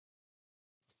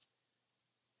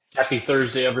Happy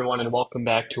Thursday, everyone, and welcome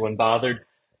back to Unbothered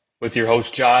with your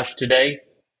host, Josh. Today,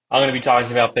 I'm going to be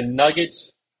talking about the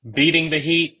Nuggets beating the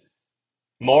Heat,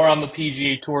 more on the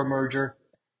PGA Tour merger,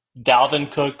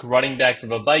 Dalvin Cook, running back for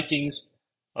the Vikings,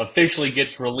 officially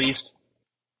gets released.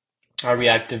 I'll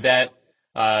react to that.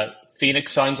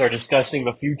 Phoenix Suns are discussing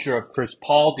the future of Chris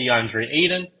Paul, DeAndre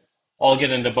Ayton. I'll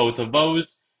get into both of those,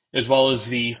 as well as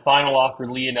the final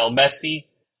offer Lionel Messi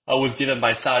was given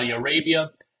by Saudi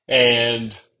Arabia,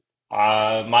 and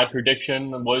my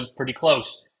prediction was pretty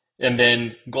close. And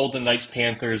then Golden Knights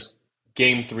Panthers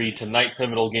game three tonight,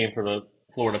 pivotal game for the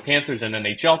Florida Panthers and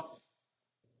NHL.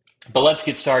 But let's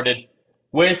get started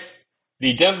with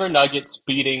the Denver Nuggets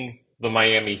beating the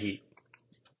Miami Heat.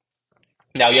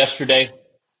 Now, yesterday,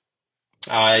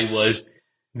 I was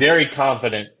very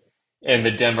confident in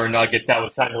the Denver Nuggets. That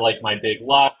was kind of like my big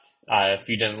lock. If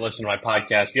you didn't listen to my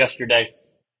podcast yesterday,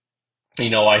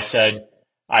 I said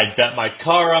I bet my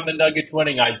car on the Nuggets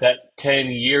winning. I bet 10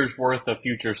 years worth of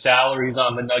future salaries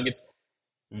on the Nuggets.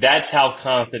 That's how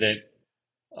confident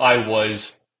I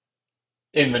was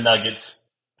in the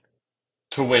Nuggets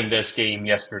to win this game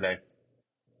yesterday.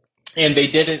 And they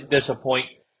didn't disappoint.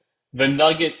 And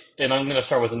I'm going to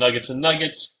start with the Nuggets. The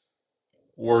Nuggets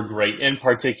were great. In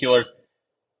particular,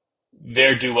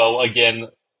 their duo, again,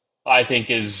 I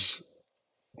think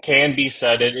can be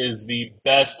said it is the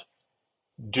best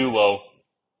duo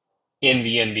in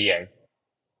the NBA.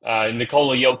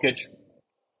 Nikola Jokic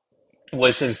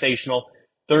was sensational.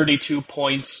 32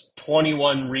 points,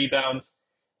 21 rebounds,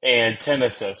 and 10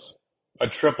 assists. A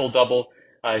triple-double.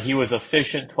 He was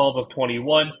efficient, 12 of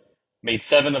 21, made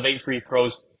 7 of 8 free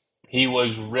throws. He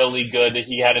was really good.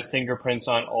 He had his fingerprints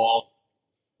on all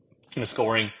the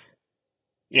scoring.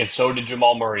 Yeah, so did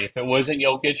Jamal Murray. If it wasn't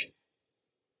Jokic,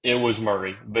 it was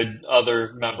Murray, the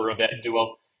other member of that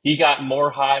duo. He got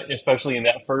more hot, especially in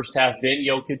that first half, than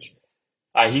Jokic.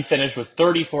 He finished with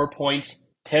 34 points,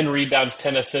 10 rebounds,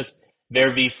 10 assists.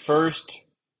 They're the first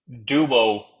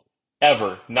duo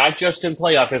ever, not just in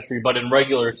playoff history, but in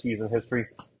regular season history,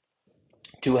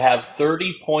 to have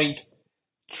 30-point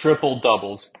triple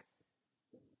doubles.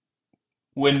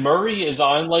 When Murray is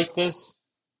on like this,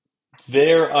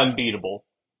 they're unbeatable.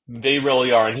 They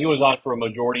really are. And he was on for a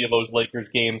majority of those Lakers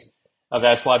games.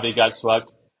 That's why they got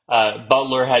swept.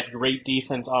 Butler had great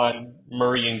defense on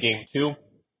Murray in game two.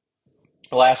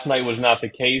 Last night was not the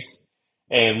case.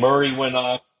 And Murray went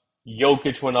off.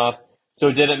 Jokic went off. So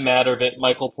it didn't matter that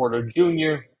Michael Porter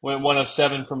Jr. went 1 of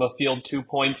 7 from the field, 2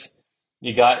 points.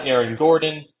 You got Aaron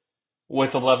Gordon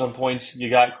with 11 points. You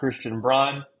got Christian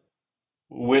Braun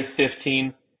with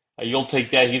 15. You'll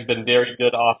take that. He's been very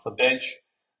good off the bench.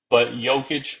 But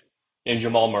Jokic and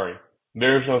Jamal Murray,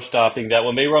 there's no stopping that.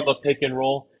 When they run the pick and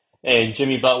roll and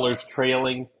Jimmy Butler's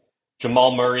trailing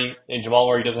Jamal Murray and Jamal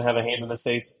Murray doesn't have a hand in his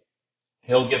face,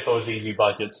 he'll get those easy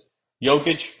buckets.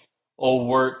 Jokic will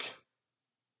work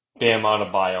Bam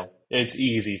Adebayo. It's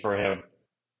easy for him.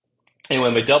 And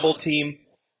when the double team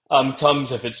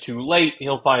comes, if it's too late,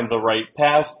 he'll find the right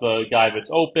pass, the guy that's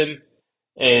open,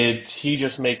 and he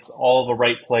just makes all the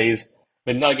right plays.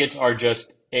 The Nuggets are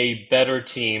just a better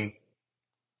team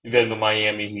than the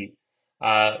Miami Heat.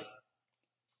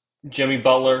 Jimmy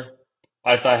Butler,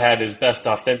 I thought, had his best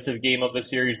offensive game of the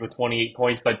series with 28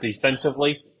 points, but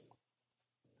defensively,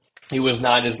 he was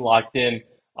not as locked in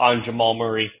on Jamal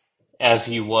Murray as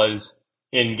he was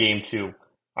in game two.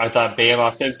 I thought Bam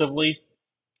offensively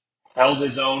held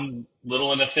his own,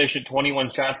 little inefficient, 21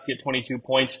 shots, get 22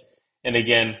 points. And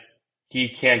again, he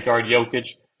can't guard Jokic.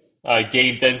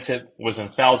 Gabe Vincent was in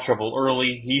foul trouble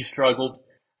early. He struggled.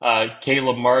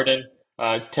 Caleb Martin,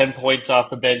 10 points off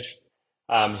the bench.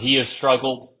 He has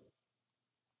struggled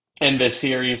in this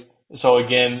series. So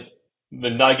again, the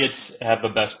Nuggets have the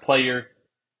best player,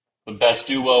 the best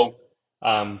duo,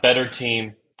 better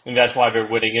team, and that's why they're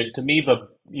winning it. To me,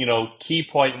 the key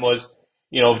point was,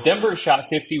 Denver shot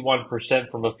 51%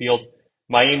 from the field.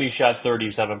 Miami shot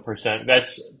 37%.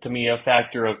 That's, to me, a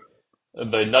factor of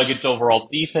the Nuggets' overall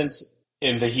defense.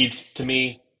 And the Heat's, to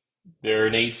me, they're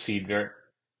an 8 seed. They're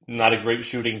not a great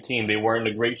shooting team. They weren't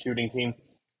a great shooting team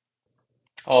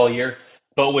all year.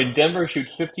 But when Denver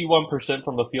shoots 51%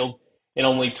 from the field and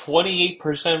only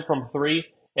 28% from three,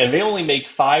 and they only make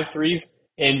 5 threes,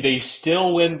 and they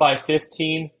still win by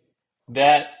 15,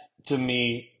 that to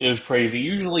me is crazy.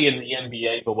 Usually in the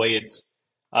NBA, the way it's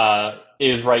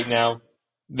is right now,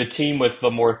 the team with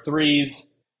the more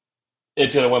threes,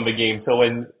 it's going to win the game. So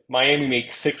when Miami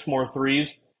makes 6 more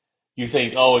threes, you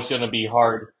think, oh, it's going to be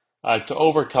hard to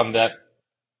overcome that.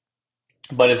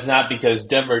 But it's not, because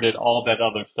Denver did all that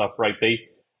other stuff right. They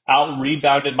out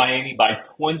rebounded Miami by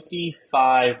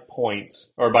 25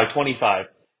 points, or by 25.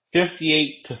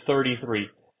 58 to 33.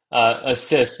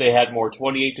 Assists, they had more,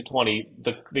 28 to 20.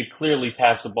 They clearly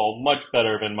passed the ball much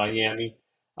better than Miami.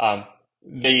 Um,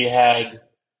 they had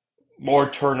more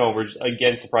turnovers,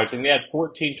 again, surprising. They had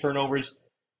 14 turnovers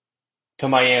to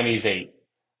Miami's 8.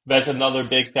 That's another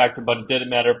big factor, but it didn't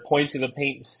matter. Points in the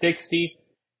paint, 60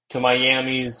 to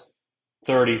Miami's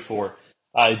 34.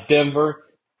 Denver,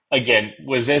 again,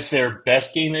 was this their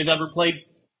best game they've ever played?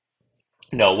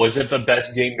 No. Was it the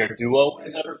best game their duo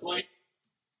has ever played?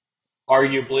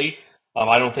 Arguably.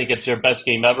 I don't think it's their best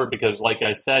game ever because, like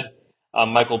I said,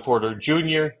 Michael Porter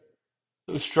Jr.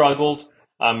 struggled.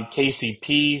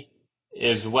 KCP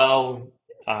as well.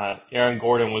 Aaron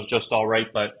Gordon was just all right,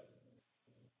 but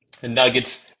the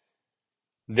Nuggets,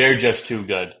 they're just too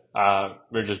good.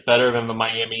 They're just better than the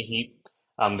Miami Heat.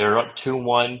 They're up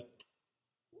 2-1.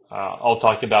 I'll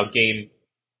talk about game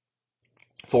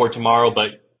 4 tomorrow,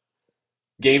 but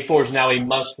game 4 is now a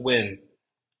must win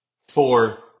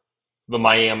for the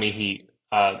Miami Heat.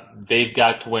 They've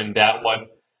got to win that one,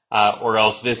 or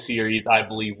else this series, I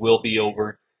believe, will be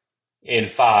over in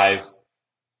 5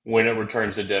 when it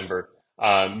returns to Denver.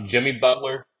 Jimmy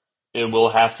Butler, it will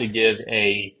have to give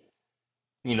a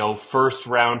first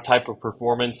round type of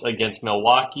performance against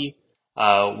Milwaukee,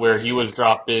 where he was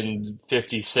dropping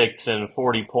 56 and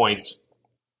 40 points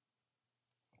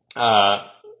uh,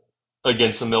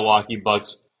 against the Milwaukee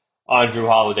Bucks on Drew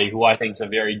Holiday, who I think is a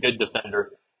very good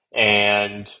defender.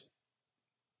 And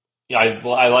yeah,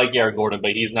 I like Aaron Gordon,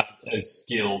 but he's not as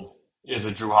skilled as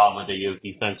a Drew Holiday is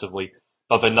defensively.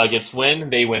 But the Nuggets win.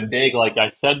 They win big, like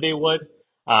I said they would.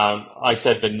 I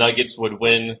said the Nuggets would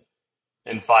win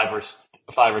in 5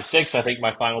 or 6. I think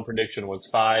my final prediction was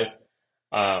 5.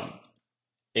 Um,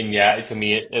 and yeah, to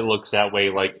me, it looks that way.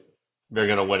 Like they're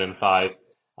gonna win in 5.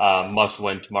 Must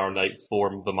win tomorrow night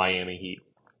for the Miami Heat.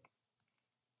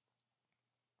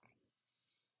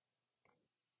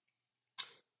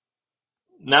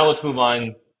 Now let's move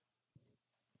on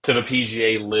to the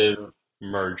PGA Live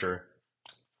merger.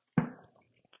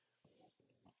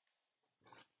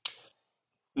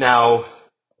 Now,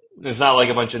 it's not like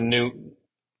a bunch of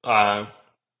uh,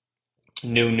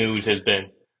 new news has been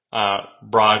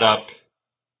brought up,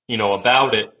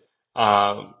 about it.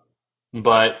 Um,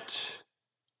 but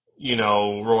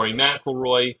Rory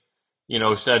McIlroy,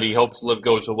 said he hopes Live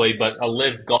goes away. But a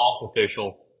Live golf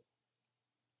official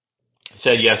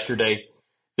said yesterday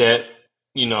that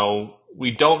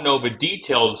we don't know the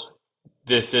details.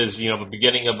 This is the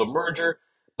beginning of a merger,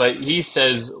 but he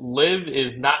says Live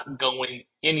is not going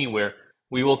anywhere.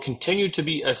 We will continue to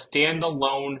be a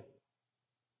standalone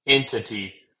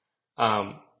entity.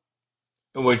 Um,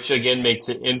 which again makes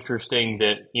it interesting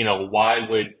that, why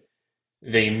would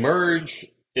they merge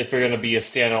if they're going to be a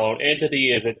standalone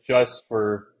entity? Is it just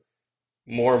for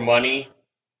more money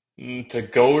to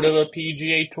go to the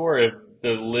PGA Tour if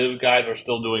the Live guys are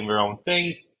still doing their own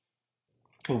thing?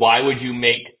 Why would you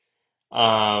make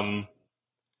um,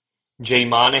 Jay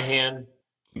Monahan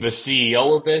the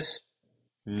CEO of this,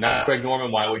 not Greg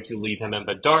Norman? Why would you leave him in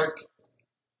the dark?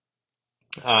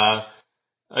 Uh,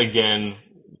 Again,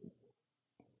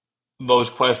 those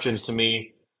questions to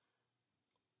me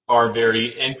are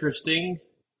very interesting.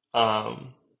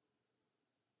 Um,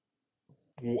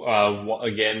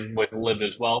 again, with Live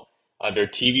as well, their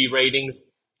TV ratings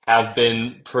have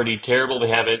been pretty terrible. They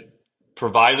haven't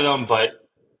provided them, but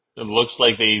it looks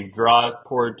like they draw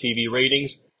poor TV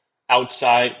ratings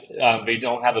outside. They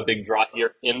don't have a big draw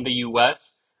here in the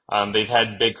U.S. They've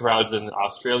had big crowds in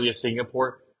Australia,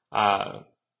 Singapore,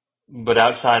 but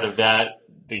outside of that,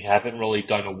 they haven't really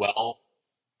done well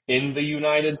in the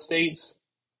United States.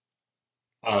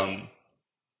 Um,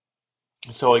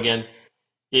 so again,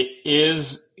 it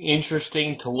is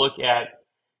interesting to look at,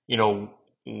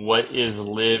 what is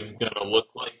Live going to look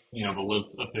like. The Live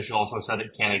official also said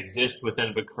it can't exist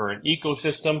within the current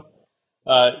ecosystem.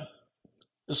 Uh,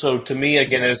 so to me,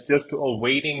 again, it's just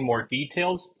awaiting more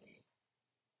details.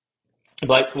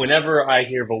 But whenever I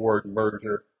hear the word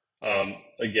merger,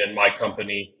 again, my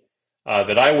company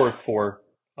that I work for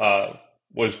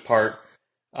was part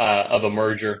of a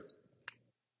merger.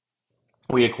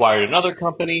 We acquired another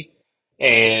company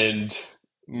and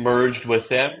merged with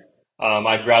them.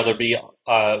 I'd rather be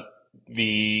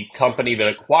the company that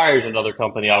acquires another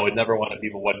company. I would never want to be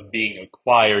the one being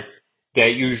acquired.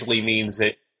 That usually means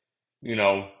that, you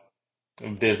know,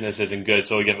 business isn't good.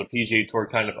 So again, the PGA Tour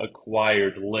kind of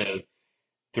acquired Live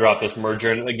throughout this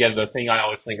merger. And again, the thing I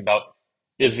always think about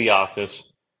is The Office.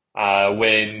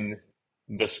 When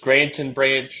the Scranton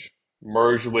branch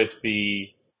merged with the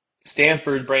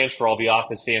Stanford branch, for all the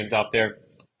Office fans out there,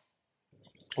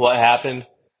 what happened?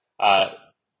 Uh,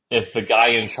 if the guy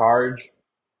in charge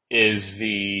is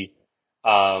the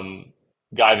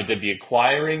guy that did the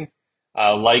acquiring.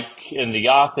 Like in The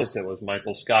Office, it was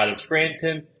Michael Scott of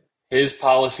Scranton. His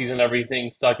policies and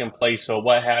everything stuck in place. So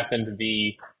what happened?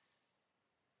 The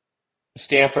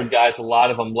Stanford guys, a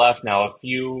lot of them left. Now a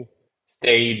few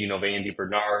stayed. Vandy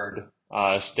Bernard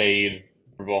stayed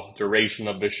for the duration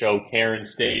of the show. Karen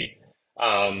stayed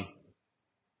um,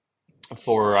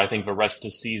 for I think the rest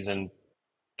of season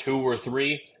 2 or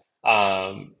 3.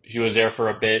 She was there for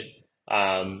a bit.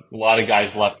 A lot of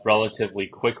guys left relatively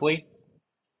quickly,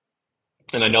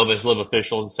 and I know there's live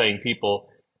officials saying people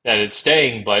that it's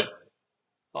staying, but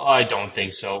I don't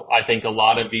think so. I think a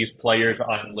lot of these players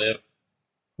on live,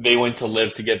 they went to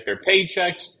live to get their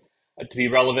paychecks, to be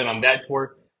relevant on that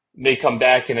tour. They come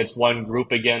back and it's one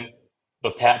group again.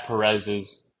 The Pat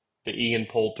Perez's, the Ian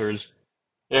Poulters,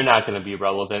 they're not going to be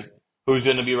relevant. Who's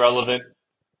going to be relevant?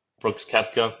 Brooks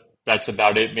Koepka. That's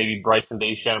about it. Maybe Bryson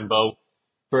DeChambeau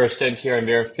for a stint here and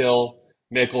there. Phil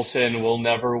Mickelson will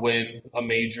never win a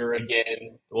major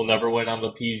again. Will never win on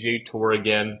the PGA Tour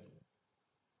again.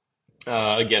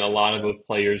 Again, a lot of those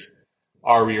players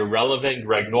are irrelevant.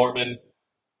 Greg Norman,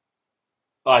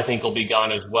 I think, will be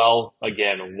gone as well.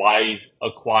 Again, why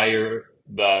acquire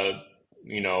the,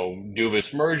 do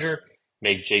this merger?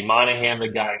 Make Jay Monahan the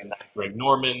guy and not Greg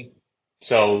Norman.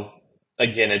 So,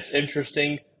 again, it's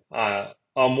interesting.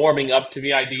 I'm warming up to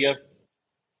the idea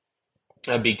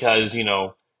because,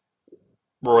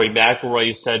 Rory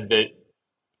McIlroy said that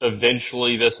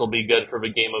eventually this will be good for the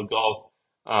game of golf.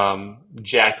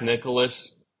 Jack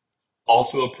Nicklaus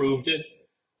also approved it.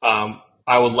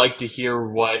 I would like to hear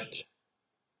what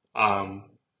um,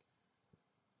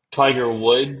 Tiger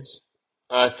Woods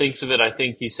thinks of it. I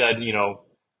think he said,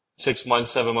 6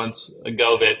 months, 7 months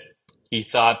ago that he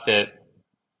thought that,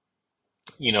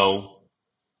 you know,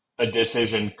 a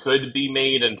decision could be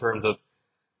made in terms of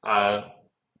uh,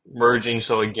 merging.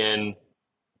 So again,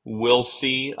 we'll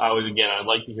see. I'd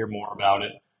like to hear more about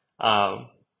it. Um,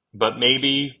 but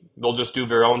maybe they'll just do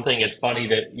their own thing. It's funny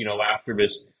that, after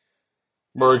this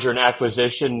merger and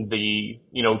acquisition, the,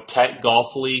 Tech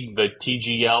Golf League, the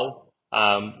TGL,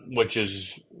 which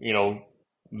is,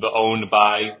 owned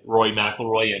by Roy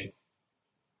McIlroy and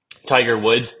Tiger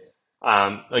Woods,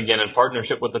 again, in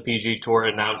partnership with the PG Tour,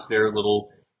 announced their little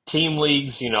team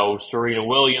leagues. Serena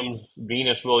Williams,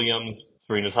 Venus Williams,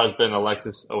 Serena's husband,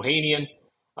 Alexis Ohanian,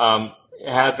 um,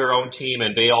 have their own team,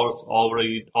 and they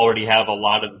already have a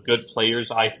lot of good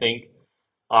players, I think,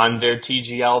 on their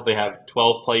TGL. They have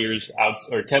 12 players out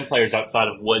or 10 players outside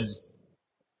of Woods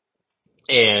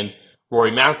and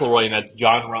Rory McIlroy, and that's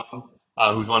John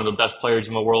Rahm, who's one of the best players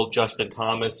in the world, Justin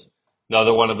Thomas,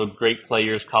 another one of the great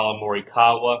players, Colin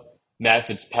Morikawa, Matt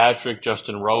Fitzpatrick,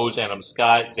 Justin Rose, Adam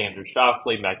Scott, Xander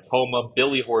Schauffele, Max Homa,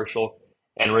 Billy Horschel,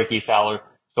 and Ricky Fowler.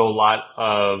 So a lot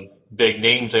of big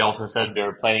names. They also said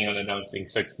they're planning on announcing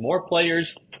 6 more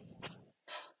players.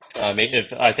 I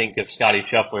think if Scotty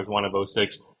Scheffler is one of those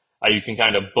 6, you can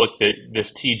kind of book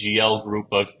this TGL group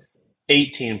of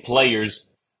 18 players,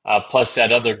 plus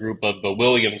that other group of the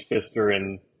Williams sister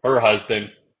and her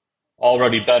husband,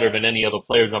 already better than any other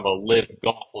players on the Live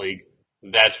Golf League.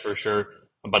 That's for sure.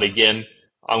 But again,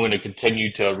 I'm going to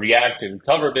continue to react and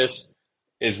cover this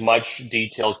as much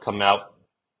details come out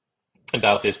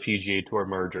about this PGA Tour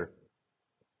merger.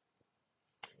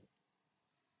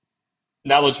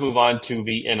 Now let's move on to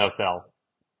the NFL.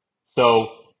 So,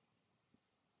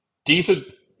 decent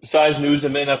size news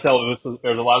in the NFL.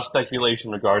 There's a lot of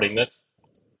speculation regarding this,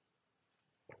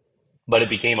 but it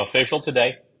became official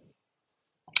today.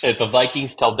 If the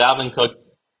Vikings tell Dalvin Cook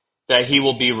that he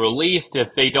will be released if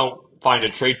they don't find a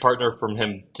trade partner from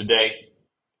him today,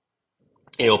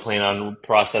 they will plan on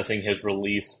processing his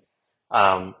release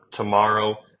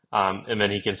tomorrow, and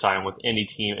then he can sign with any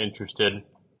team interested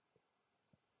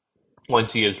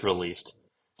once he is released.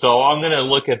 So I'm going to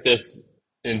look at this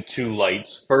in 2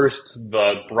 lights. First,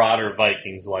 the broader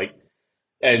Vikings light.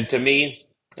 And to me,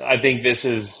 I think this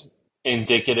is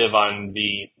indicative on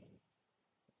the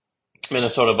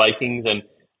Minnesota Vikings, and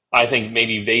I think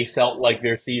maybe they felt like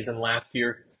their season last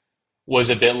year was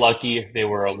a bit lucky. They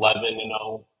were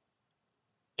 11-0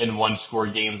 in one-score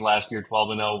games last year,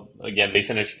 12-0. Again, they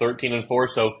finished 13-4.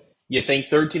 So you think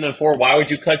 13-4? Why would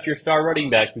you cut your star running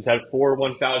back who's had 4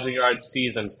 1,000-yard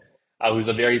seasons? Who's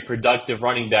a very productive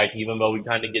running back, even though he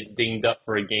kind of gets dinged up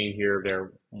for a game here or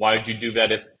there. Why would you do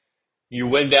that if you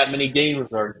win that many games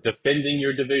or defending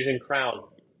your division crown?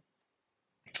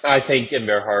 I think in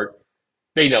their heart,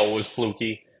 they know it was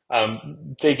fluky.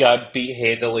 They got beat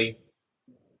handily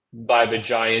by the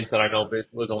Giants, and I know it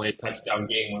was only a touchdown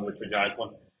game in which the Giants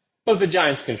won. But the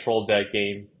Giants controlled that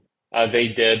game. They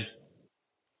did.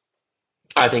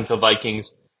 I think the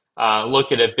Vikings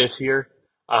look at it this year.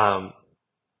 Um,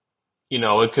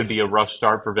 it could be a rough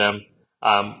start for them.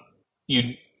 Um,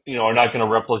 you are not going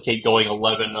to replicate going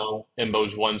 11-0 in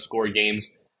those one score games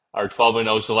or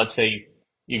 12-0. So let's say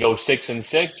you go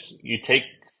 6-6, you take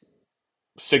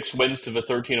 6 wins to the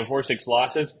 13-4, 6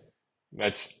 losses.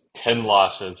 That's 10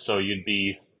 losses. So you'd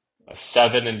be a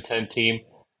 7-10 team.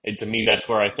 And to me, that's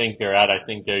where I think they're at. I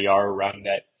think they are around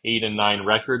that 8-9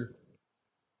 record.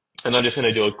 And I'm just going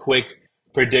to do a quick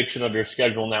prediction of your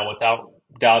schedule now without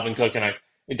Dalvin Cook. And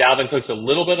Dalvin Cook's a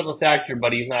little bit of a factor,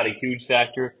 but he's not a huge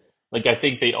factor. Like I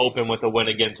think they open with a win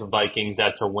against the Vikings.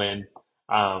 That's a win.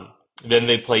 Then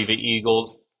they play the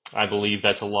Eagles. I believe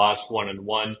that's a loss,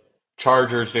 1-1.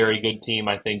 Chargers, very good team.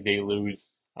 I think they lose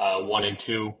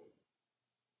 1-2.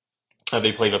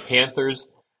 They play the Panthers.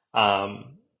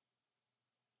 Um,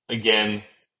 again,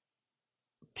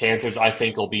 Panthers, I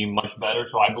think, will be much better.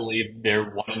 So I believe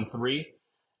they're 1-3.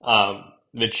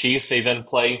 The Chiefs, they then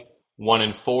play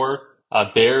 1-4.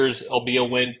 Bears will be a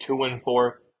win,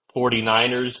 2-4.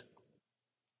 49ers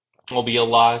will be a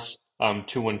loss,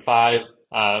 2-5.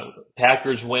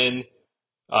 Packers win,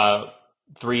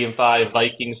 3-5.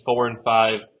 Vikings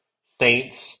 4-5.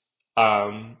 Saints,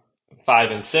 5-6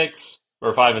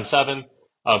 or 5-7.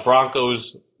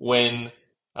 Broncos win,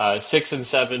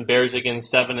 6-7. Bears again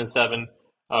 7-7.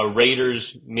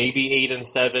 Raiders maybe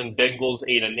 8-7. Bengals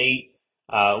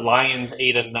 8-8. Lions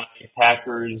 8-9.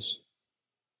 Packers,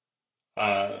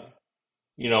 uh,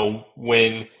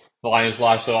 when the Lions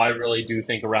lost. So I really do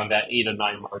think around that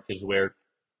 8-9 mark is where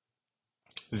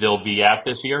they'll be at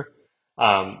this year.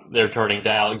 They're turning to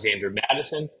Alexander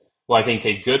Madison, who I think is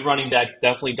a good running back.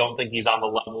 Definitely don't think he's on the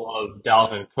level of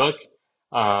Dalvin Cook.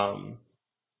 Um,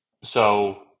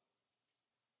 so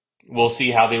we'll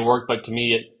see how they work. But to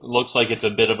me, it looks like it's a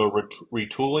bit of a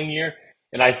retooling year.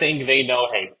 And I think they know,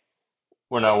 hey,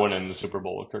 we're not winning the Super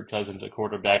Bowl with Kirk Cousins at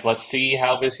quarterback. Let's see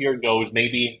how this year goes.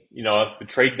 Maybe, at the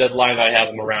trade deadline, I have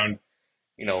them around,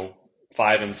 5-6,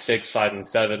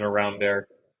 5-7 around there.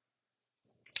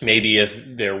 Maybe if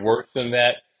they're worse than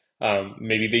that,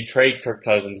 maybe they trade Kirk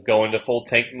Cousins, go into full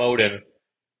tank mode, and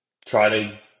try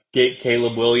to get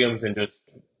Caleb Williams and just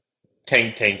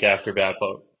tank after that.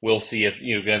 But we'll see if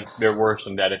again they're worse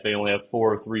than that if they only have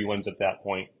 4 or 3 wins at that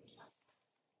point.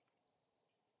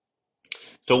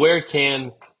 So where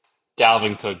can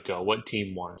Dalvin Cook go? What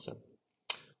team wants him?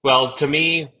 Well, to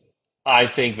me, I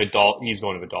think he's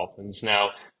going to the Dolphins.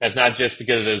 Now, that's not just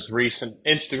because of his recent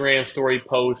Instagram story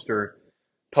post or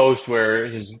post where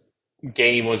his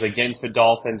game was against the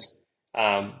Dolphins.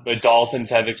 The Dolphins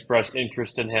have expressed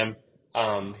interest in him.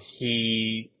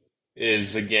 He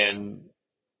is, again,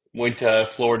 went to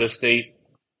Florida State,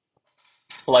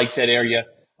 likes that area.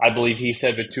 I believe he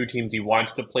said the two teams he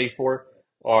wants to play for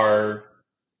are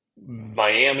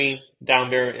Miami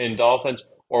down there in Dolphins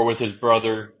or with his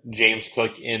brother James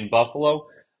Cook in Buffalo.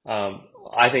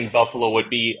 I think Buffalo would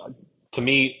be, to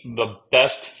me, the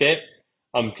best fit,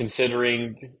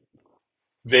 considering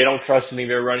they don't trust any of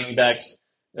their running backs.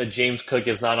 James Cook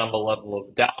is not on the level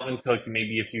of Dalvin Cook.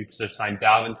 Maybe if you just sign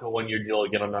Dalvin to a 1 year deal,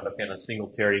 again, I'm not a fan of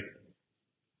Singletary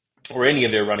or any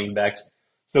of their running backs.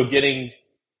 So getting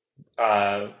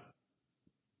uh,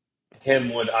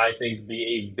 him would, I think,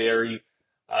 be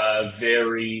a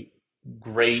very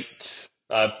great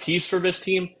piece for this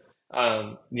team.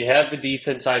 You have the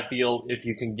defense, I feel, if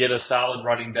you can get a solid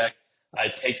running back,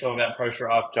 take some of that pressure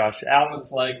off Josh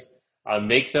Allen's legs,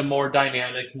 make them more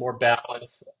dynamic, more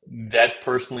balanced. That's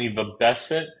personally the best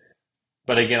fit.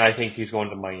 But again, I think he's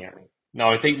going to Miami. Now,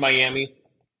 I think Miami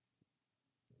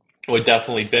would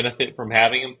definitely benefit from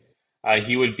having him.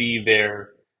 He would be their,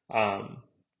 um,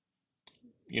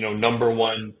 number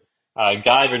one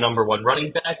guy, their number one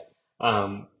running back.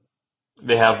 Um,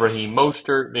 they have Raheem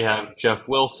Mostert. They have Jeff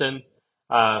Wilson.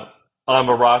 Uh, on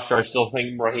the roster, I still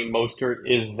think Raheem Mostert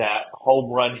is that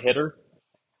home run hitter.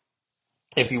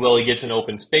 If you will, he gets an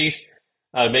open space,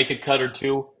 make a cut or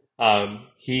two.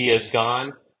 He is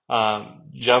gone.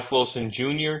 Jeff Wilson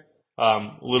Jr.,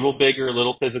 little bigger, a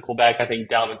little physical back. I think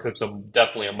Dalvin Cook's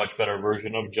definitely a much better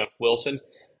version of Jeff Wilson.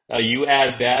 You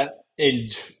add that,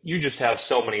 and you just have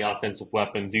so many offensive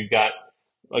weapons. You've got,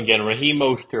 again, Raheem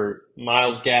Mostert,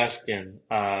 Miles Gaskin,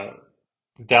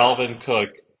 Dalvin Cook,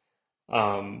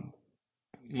 um,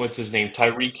 what's his name?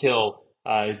 Tyreek Hill,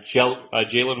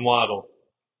 Jalen Waddle,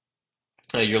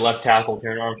 your left tackle,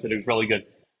 Terran Armstead, is really good.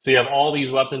 So you have all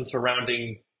these weapons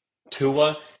surrounding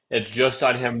Tua. It's just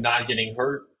on him not getting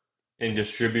hurt and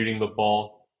distributing the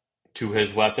ball to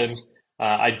his weapons.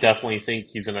 I definitely think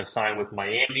he's going to sign with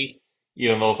Miami.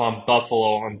 Even though if I'm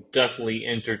Buffalo, I'm definitely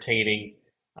entertaining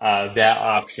that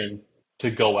option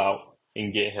to go out.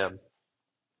 and get him.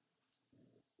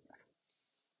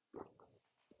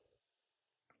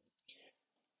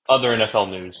 Other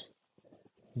NFL news.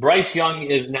 Bryce Young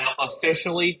is now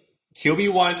officially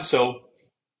QB1, so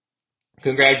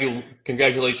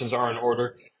congratulations are in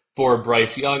order for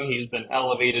Bryce Young. He's been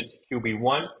elevated to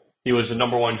QB1. He was the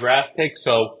number one draft pick,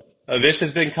 so this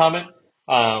has been coming.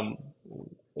 Um,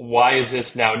 why is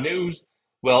this now news?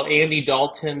 Well, Andy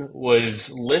Dalton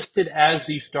was listed as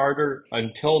the starter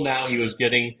until now. He was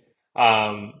getting,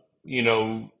 the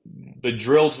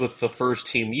drills with the first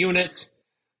team units.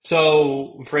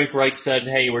 So Frank Reich said,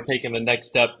 "Hey, we're taking the next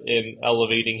step in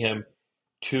elevating him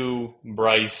to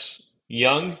Bryce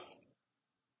Young."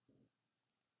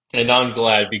 And I'm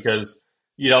glad because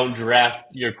you don't draft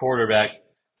your quarterback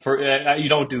you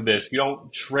don't do this. You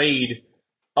don't trade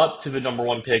up to the number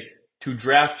one pick to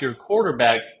draft your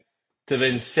quarterback to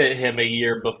then sit him a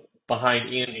year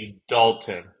behind Andy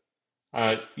Dalton.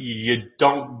 You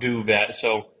don't do that.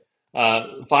 So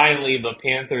finally, the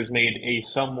Panthers made a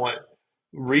somewhat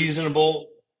reasonable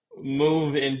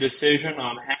move and decision.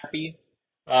 I'm happy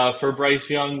for Bryce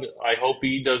Young. I hope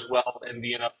he does well in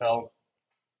the NFL,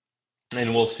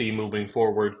 and we'll see moving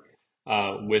forward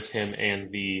with him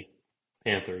and the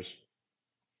Panthers.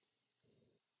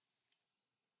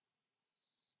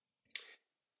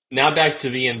 Now back to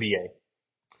the NBA.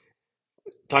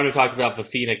 Time to talk about the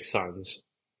Phoenix Suns.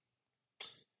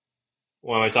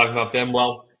 Why am I talking about them?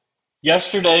 Well,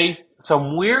 yesterday,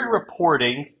 some weird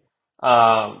reporting.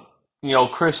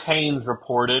 Chris Haynes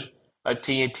reported at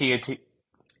TNT.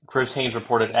 Chris Haynes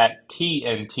reported at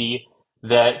TNT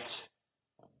that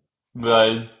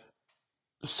the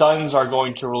Suns are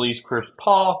going to release Chris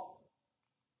Paul.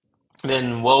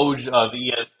 Then Woj of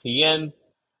ESPN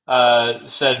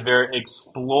said they're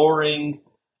exploring,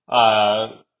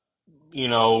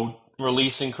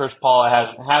 releasing Chris Paul. It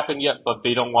hasn't happened yet, but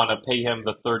they don't want to pay him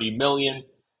the 30 million.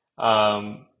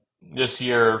 This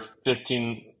year,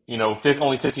 15,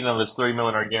 only 15 of his 30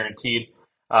 million are guaranteed.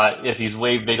 If he's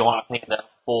waived, they don't want to pay him that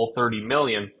full 30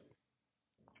 million.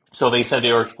 So they said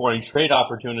they were exploring trade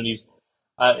opportunities,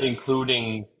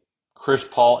 including Chris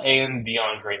Paul and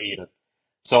DeAndre Ayton.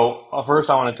 So first,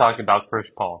 I want to talk about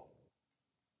Chris Paul.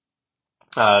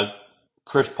 Uh,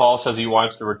 Chris Paul says he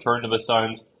wants to return to the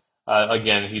Suns.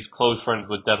 Again, he's close friends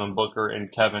with Devin Booker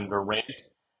and Kevin Durant.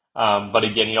 But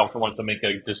again, he also wants to make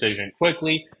a decision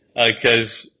quickly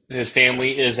because his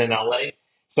family is in LA.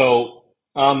 So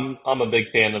I'm a big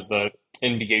fan of the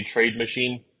NBA trade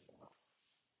machine,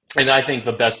 and I think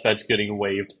the best bet's getting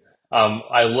waived.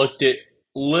 I looked at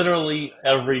literally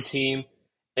every team,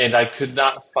 and I could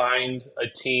not find a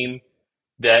team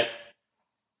that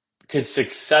could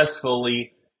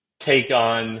successfully take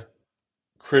on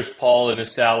Chris Paul and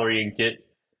his salary and get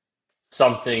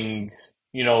something,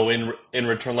 in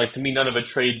return. Like to me, none of the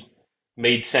trades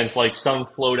made sense. Like some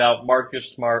float out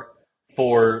Marcus Smart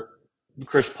for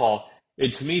Chris Paul.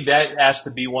 And to me, that has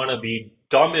to be one of the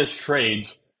dumbest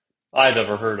trades I've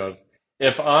ever heard of.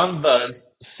 If I'm the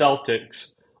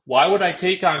Celtics, why would I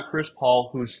take on Chris Paul,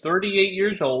 who's 38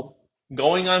 years old,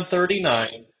 going on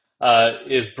 39,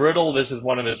 is brittle? This is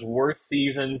one of his worst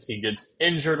seasons. He gets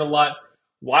injured a lot.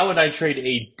 Why would I trade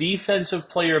a defensive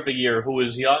player of the year who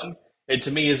is young and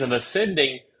to me is an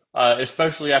ascending,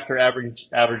 especially after averaging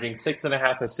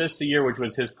 6.5 assists a year, which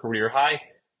was his career high?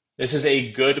 This is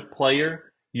a good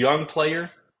player, young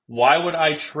player. Why would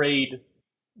I trade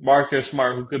Marcus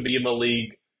Smart, who could be in the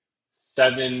league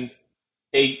 7,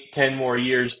 8, 10 more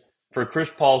years, for Chris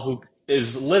Paul, who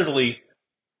is literally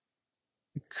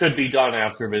could be done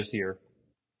after this year?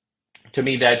 To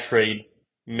me, that trade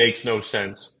makes no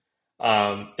sense.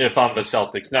 If I'm the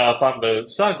Celtics. Now, if I'm the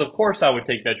Suns, of course I would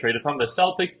take that trade. If I'm the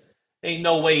Celtics, ain't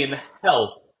no way in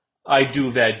hell I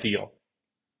do that deal.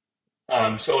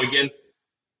 So again,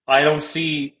 I don't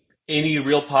see any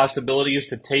real possibilities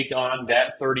to take on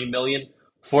that 30 million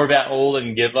for that old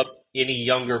and give up any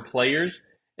younger players.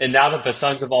 And now that the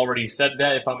Suns have already said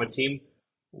that, if I'm a team,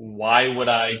 why would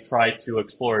I try to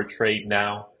explore a trade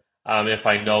now? If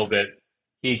I know that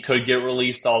he could get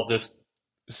released, I'll just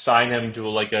sign him to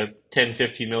like a 10,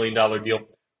 $15 million deal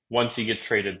once he gets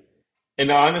traded.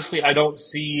 And honestly, I don't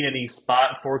see any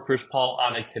spot for Chris Paul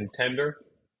on a contender.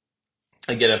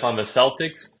 Again, if I'm the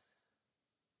Celtics,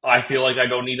 I feel like I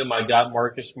don't need him. I got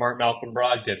Marcus Smart, Malcolm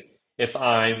Brogdon. If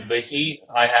I'm the Heat,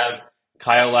 I have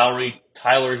Kyle Lowry,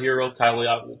 Tyler Hero.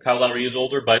 Kyle Lowry is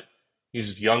older, but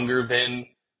he's younger than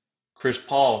Chris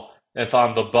Paul. If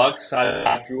I'm the Bucks, I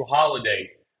got Drew Holiday.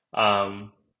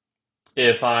 Um,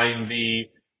 if I'm the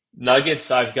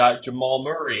Nuggets, I've got Jamal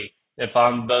Murray. If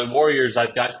I'm the Warriors,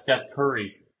 I've got Steph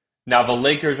Curry. Now, the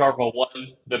Lakers are the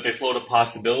one that they float a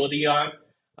possibility on.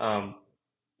 Um,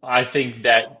 I think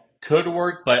that could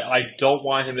work, but I don't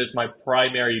want him as my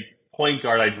primary point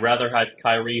guard. I'd rather have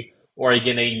Kyrie or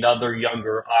again another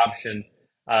younger option.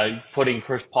 Putting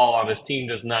Chris Paul on his team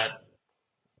does not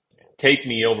take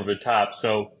me over the top.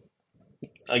 So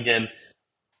again,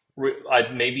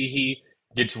 maybe he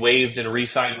gets waived and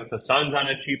re-signed with the Suns on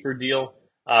a cheaper deal.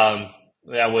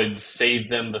 That would save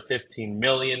them the 15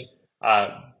 million.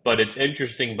 But it's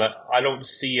interesting, but I don't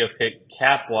see a fit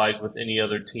cap wise with any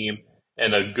other team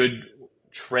and a good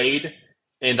trade.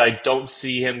 And I don't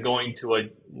see him going to a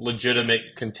legitimate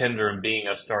contender and being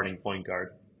a starting point guard.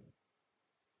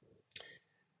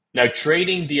 Now,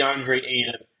 trading DeAndre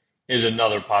Ayton is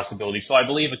another possibility. So I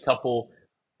believe a couple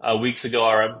weeks ago,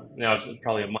 or now it's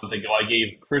probably a month ago, I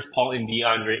gave Chris Paul and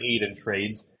DeAndre Ayton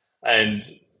trades. And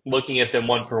looking at them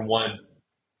one for one,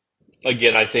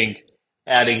 again, I think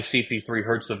adding CP3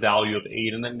 hurts the value of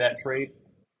Ayton in that trade.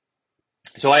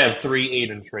 So I have three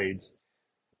Ayton trades.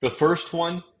 The first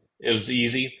one is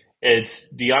easy.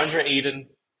 It's DeAndre Ayton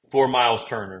for Miles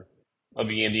Turner of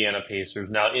the Indiana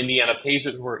Pacers. Now, Indiana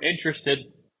Pacers were interested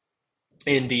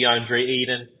in DeAndre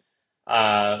Ayton.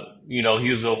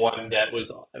 He was the one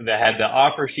that had the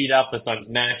offer sheet out. The Suns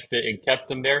matched it and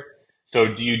kept him there. So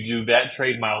do you do that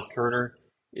trade? Miles Turner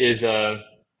is a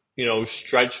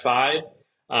stretch five.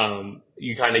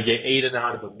 You kind of get Ayton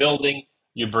out of the building.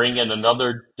 You bring in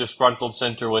another disgruntled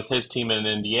center with his team in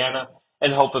Indiana,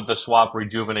 and hope that the swap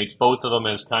rejuvenates both of them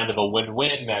as kind of a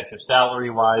win-win, matches salary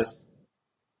wise,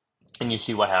 and you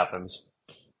see what happens.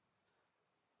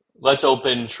 Let's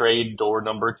open trade door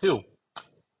number two.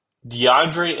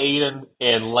 DeAndre Ayton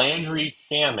and Landry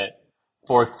Shamet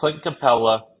for Clint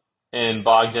Capella and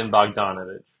Bogdan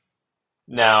Bogdanovic.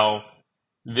 Now,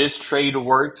 this trade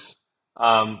works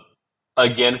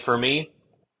again for me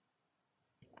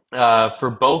for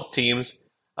both teams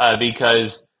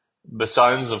because the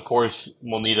Suns, of course,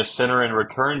 will need a center in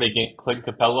return. They get Clint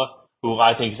Capella, who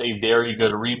I think is a very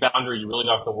good rebounder. You really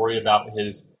don't have to worry about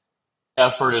his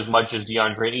effort as much as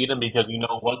DeAndre Ayton because you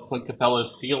know what Clint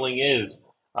Capella's ceiling is.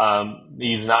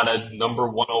 He's not a number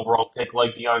one overall pick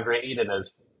like DeAndre Ayton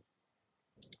is.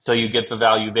 So you get the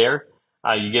value there.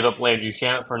 You give up Landry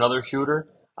Shamet for another shooter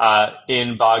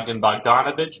in Bogdan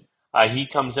Bogdanovic. He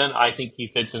comes in. I think he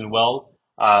fits in well.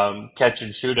 Catch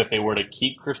and shoot if they were to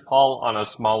keep Chris Paul on a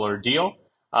smaller deal.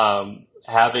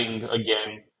 Having,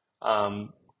 again,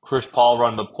 Chris Paul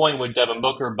run the point with Devin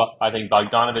Booker, but I think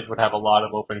Bogdanovic would have a lot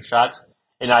of open shots.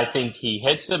 And I think he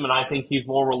hits them, and I think he's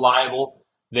more reliable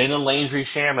than a Landry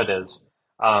Shamet is.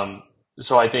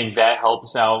 So I think that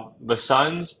helps out the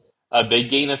Suns. They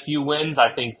gain a few wins.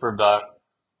 I think for the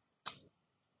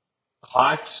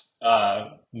Hawks,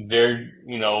 their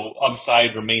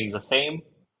upside remains the same.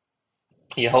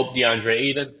 You hope DeAndre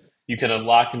Ayton, you can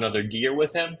unlock another gear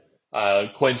with him.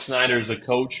 Quinn Snyder's a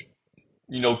coach,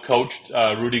 coached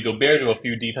Rudy Gobert to a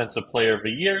few Defensive Player of the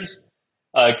Years.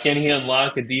 Can he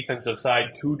unlock a defensive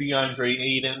side to DeAndre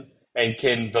Ayton? And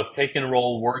can the pick and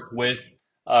roll work with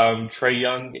Trae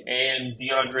Young and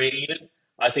DeAndre Ayton?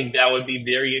 I think that would be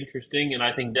very interesting, and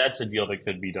I think that's a deal that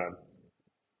could be done.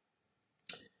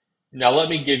 Now, let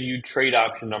me give you trade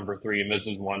option number three, and this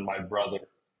is one my brother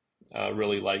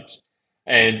really likes.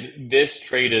 And this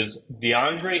trade is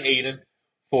DeAndre Ayton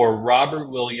for Robert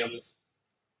Williams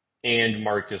and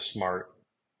Marcus Smart.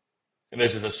 And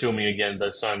this is assuming again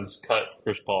the Suns cut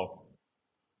Chris Paul.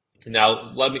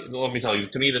 Now let me tell you.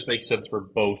 To me, this makes sense for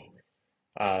both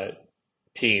uh,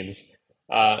 teams.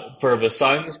 For the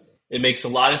Suns, it makes a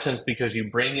lot of sense because you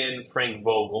bring in Frank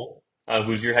Vogel,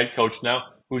 who's your head coach now,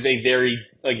 who's a very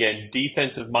again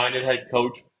defensive-minded head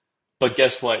coach. But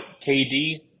guess what?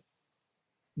 KD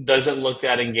doesn't look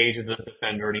that engaged as a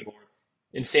defender anymore.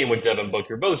 And same with Devin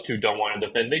Booker. Those two don't want to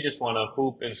defend. They just want to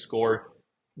hoop and score,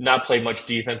 not play much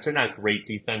defense. They're not great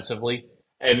defensively.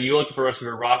 And you look at the rest of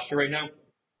their roster right now,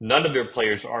 none of their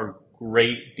players are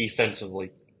great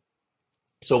defensively.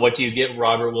 So what do you get?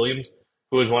 Robert Williams,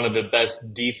 who is one of the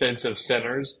best defensive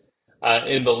centers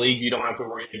in the league. You don't have to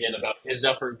worry again about his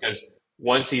effort because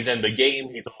once he's in the game,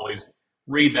 he's always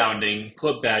rebounding,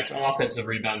 putbacks, offensive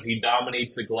rebounds. He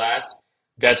dominates the glass.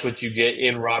 That's what you get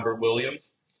in Robert Williams.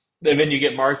 And then you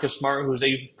get Marcus Smart, who's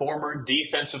a former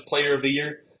Defensive Player of the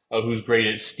Year, who's great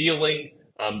at stealing,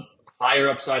 higher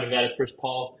upside of that of Chris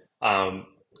Paul.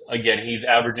 Again, he's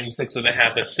averaging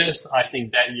 6.5 assists. I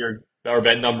think that year or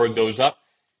that number goes up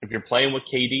if you're playing with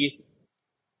KD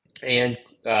and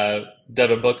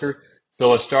Devin Booker.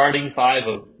 So a starting five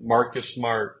of Marcus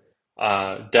Smart,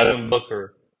 Devin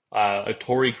Booker,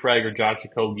 Torrey Craig or Josh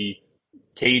Okogie,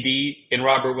 KD, and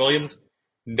Robert Williams.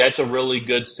 That's a really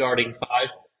good starting five.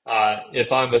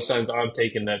 If I'm the Suns, I'm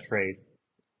taking that trade.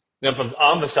 And if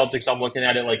I'm the Celtics, I'm looking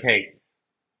at it like, hey,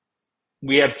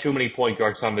 we have too many point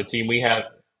guards on the team. We have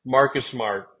Marcus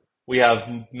Smart, we have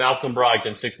Malcolm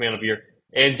Brogdon, six man of the year,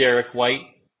 and Derek White.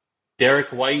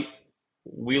 Derek White,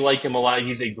 we like him a lot.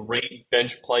 He's a great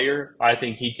bench player. I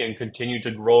think he can continue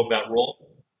to grow that role.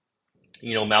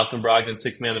 Malcolm Brogdon,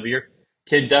 six man of the year,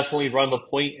 can definitely run the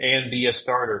point and be a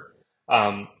starter.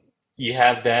 Um, you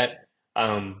have that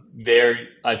there.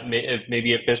 If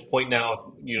maybe at this point now, if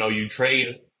you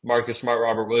trade Marcus Smart,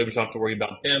 Robert Williams, don't have to worry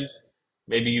about him.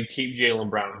 Maybe you keep Jaylen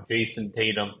Brown, Jason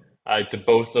Tatum to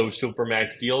both those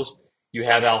supermax deals. You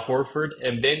have Al Horford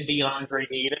and then DeAndre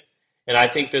Ayton. And I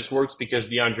think this works because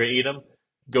DeAndre Ayton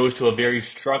goes to a very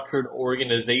structured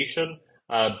organization,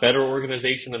 better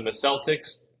organization than the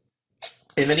Celtics.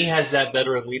 And then he has that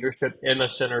veteran leadership in the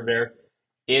center there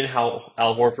in Al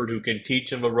Horford, who can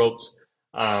teach him the ropes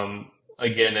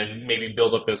again and maybe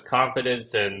build up his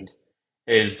confidence and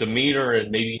his demeanor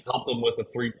and maybe help him with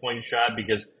a 3-point shot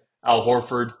because Al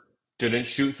Horford didn't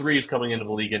shoot threes coming into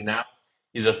the league, and now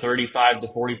he's a 35 to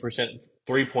 40%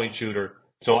 3-point shooter.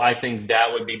 So I think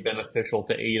that would be beneficial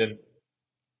to Aiden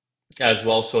as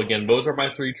well. So again, those are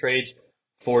my three trades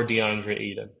for DeAndre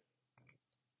Aiden.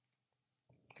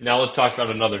 Now let's talk about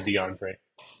another DeAndre,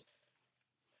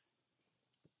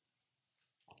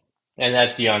 and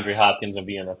that's DeAndre Hopkins of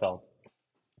the NFL.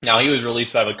 Now he was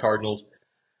released by the Cardinals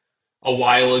a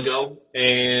while ago,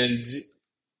 and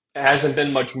hasn't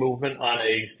been much movement on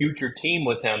a future team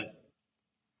with him.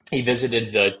 He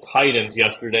visited the Titans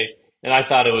yesterday, and I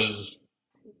thought it was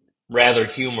rather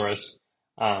humorous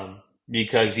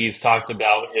because he's talked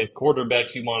about his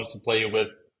quarterbacks he wants to play with,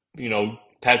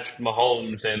 Patrick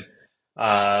Mahomes and,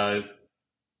 uh,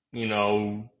 you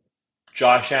know,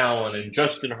 Josh Allen and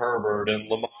Justin Herbert and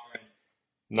Lamar.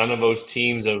 None of those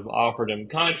teams have offered him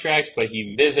contracts, but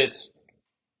he visits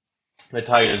the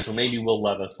Titans, so maybe Will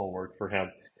Levis will work for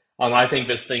him. I think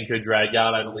this thing could drag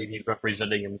out. I believe he's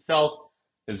representing himself.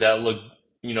 Does that look,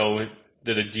 you know,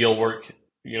 did a deal work,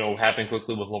 happen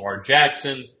quickly with Lamar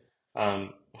Jackson?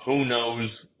 Who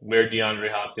knows where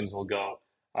DeAndre Hopkins will go?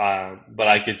 But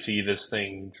I could see this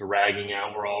thing dragging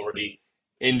out. We're already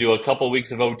into a couple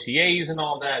weeks of OTAs and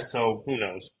all that, so who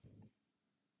knows?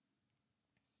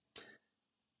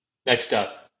 Next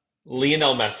up,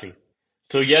 Lionel Messi.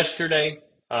 So yesterday,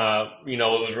 I knew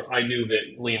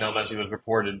that Lionel Messi was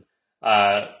reported,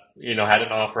 had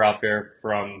an offer out there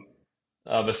from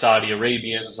the Saudi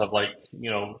Arabians of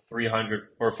 300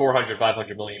 or 400,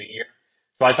 500 million a year.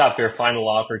 So I thought their final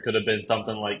offer could have been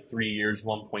something like 3 years,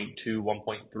 1.2,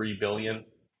 1.3 billion.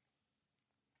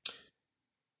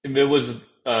 It was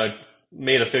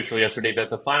made official yesterday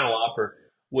that the final offer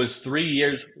was 3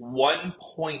 years,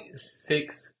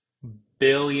 $1.6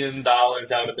 billion. That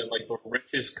would have been like the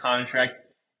richest contract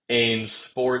in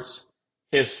sports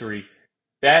history.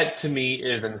 That to me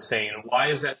is insane. Why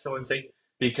is that so insane?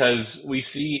 Because we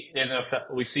see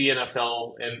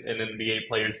NFL and NBA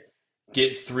players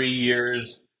get 3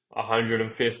 years,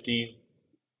 $150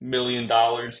 million.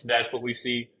 That's what we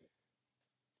see.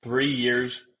 3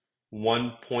 years,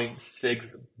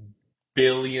 $1.6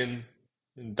 billion.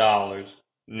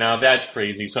 Now that's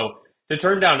crazy. So to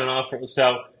turn down an offer,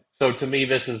 so to me,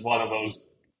 this is one of those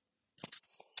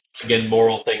again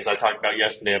moral things I talked about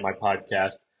yesterday on my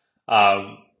podcast.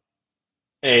 Um,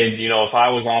 and if I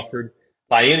was offered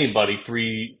by anybody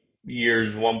 3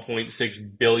 years,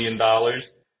 $1.6 billion,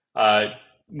 uh,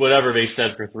 whatever they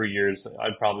said for 3 years,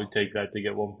 I'd probably take that to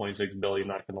get 1.6 billion.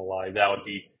 Not gonna lie, that would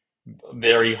be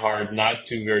very hard not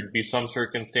to. There'd be some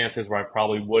circumstances where I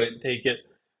probably wouldn't take it.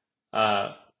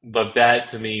 But that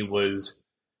to me was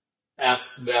that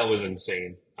was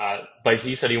insane. But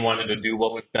he said he wanted to do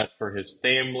what was best for his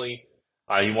family.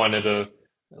 He wanted to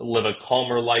live a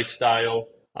calmer lifestyle,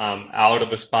 out of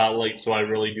the spotlight. So I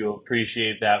really do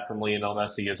appreciate that from Lionel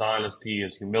Messi, his honesty,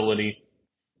 his humility.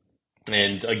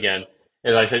 And again,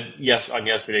 as I said on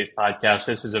yesterday's podcast,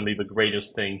 this is going to be the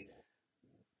greatest thing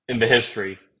in the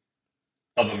history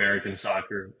of American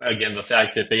soccer. Again, the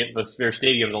fact that their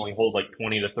stadiums only hold like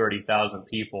 20 to 30,000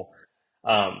 people.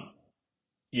 Um,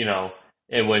 you know,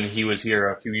 and when he was here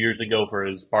a few years ago for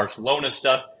his Barcelona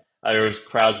stuff, there was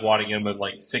crowds wanting him at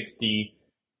like 60,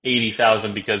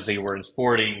 80,000 because they were in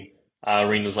sporting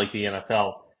arenas like the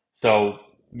NFL. So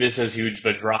this is huge.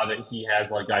 The draw that he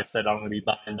has, like I said, I'm going to be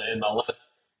buying the MLS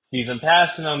season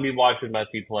pass, and I'm going to be watching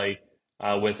Messi play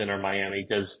with Inter Miami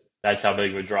because that's how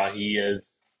big of a draw he is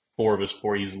for the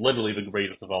sport. He's literally the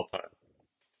greatest of all time.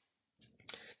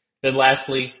 Then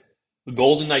lastly, the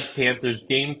Golden Knights Panthers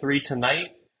game 3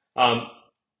 tonight. Um,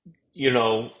 you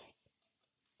know,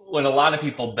 when a lot of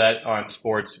people bet on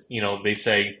sports, they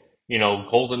say,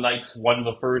 Golden Knights won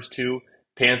the first two.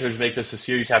 Panthers make this a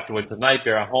series, have to win tonight.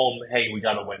 They're at home. Hey, we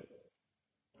got to win.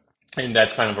 And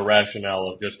that's kind of a rationale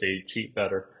of just a cheap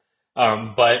better.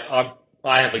 But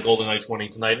I have the Golden Knights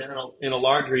winning tonight. And a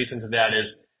large reason to that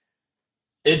is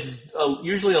it's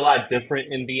usually a lot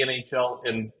different in the NHL.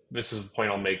 And this is the point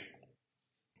I'll make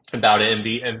about it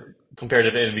and compared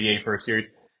to the NBA for a series.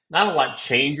 Not a lot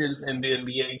changes in the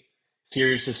NBA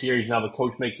series to series. Now the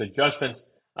coach makes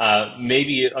adjustments,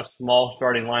 maybe a small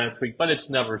starting lineup tweak, but it's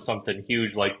never something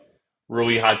huge like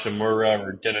Rui Hachimura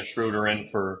or Dennis Schroeder in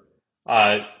for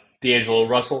uh, D'Angelo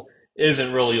Russell.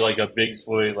 Isn't really like a big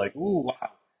sway like ooh wow.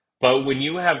 But when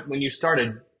you start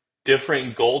a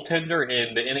different goaltender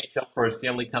in the NHL for a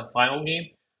Stanley Cup final game,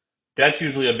 that's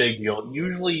usually a big deal.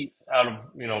 Usually, out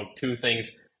of two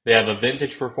things, they have a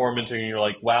vintage performance, and you're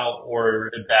like, wow, or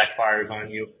it backfires on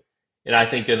you. And I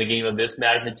think in a game of this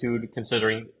magnitude,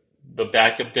 considering the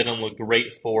backup didn't look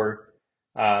great for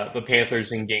the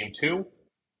Panthers in Game Two,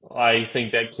 I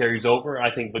think that carries over.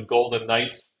 I think the Golden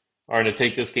Knights are going to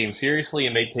take this game seriously,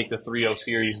 and they take the 3-0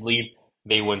 series lead.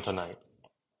 They win tonight.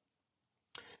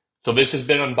 So this has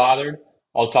been Unbothered.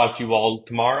 I'll talk to you all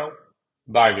tomorrow.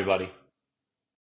 Bye, everybody.